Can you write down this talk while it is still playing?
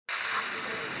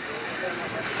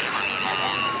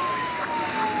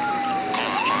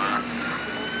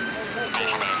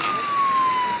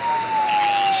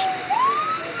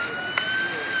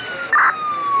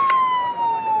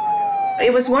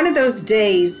It was one of those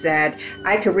days that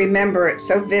I could remember it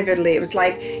so vividly. It was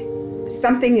like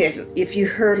something if you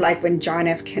heard like when John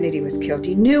F. Kennedy was killed,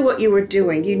 you knew what you were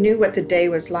doing. You knew what the day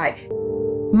was like.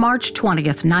 March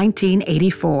 20th,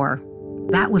 1984.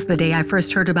 That was the day I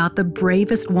first heard about the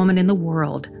bravest woman in the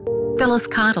world, Phyllis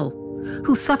Cottle,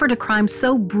 who suffered a crime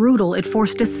so brutal it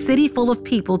forced a city full of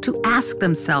people to ask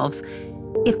themselves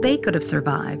if they could have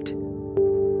survived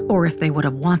or if they would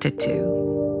have wanted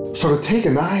to. So to take a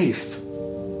knife,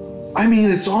 I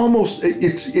mean, it's almost,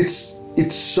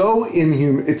 it's so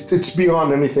inhuman. It's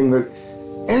beyond anything that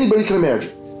anybody can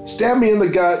imagine. Stab me in the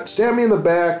gut, stab me in the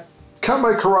back, cut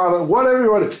my carotid, whatever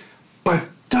you want to, but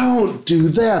don't do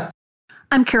that.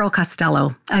 I'm Carol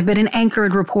Costello. I've been an anchor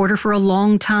and reporter for a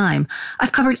long time.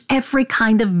 I've covered every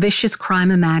kind of vicious crime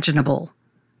imaginable.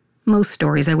 Most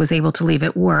stories I was able to leave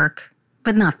at work,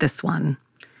 but not this one.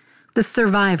 The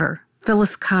survivor,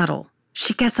 Phyllis Cottle,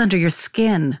 she gets under your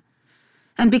skin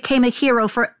and became a hero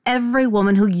for every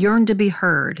woman who yearned to be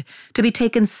heard, to be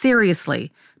taken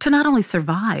seriously, to not only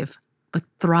survive, but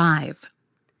thrive.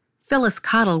 Phyllis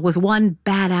Cottle was one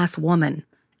badass woman,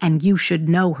 and you should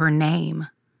know her name.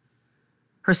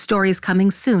 Her story is coming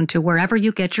soon to wherever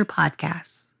you get your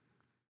podcasts.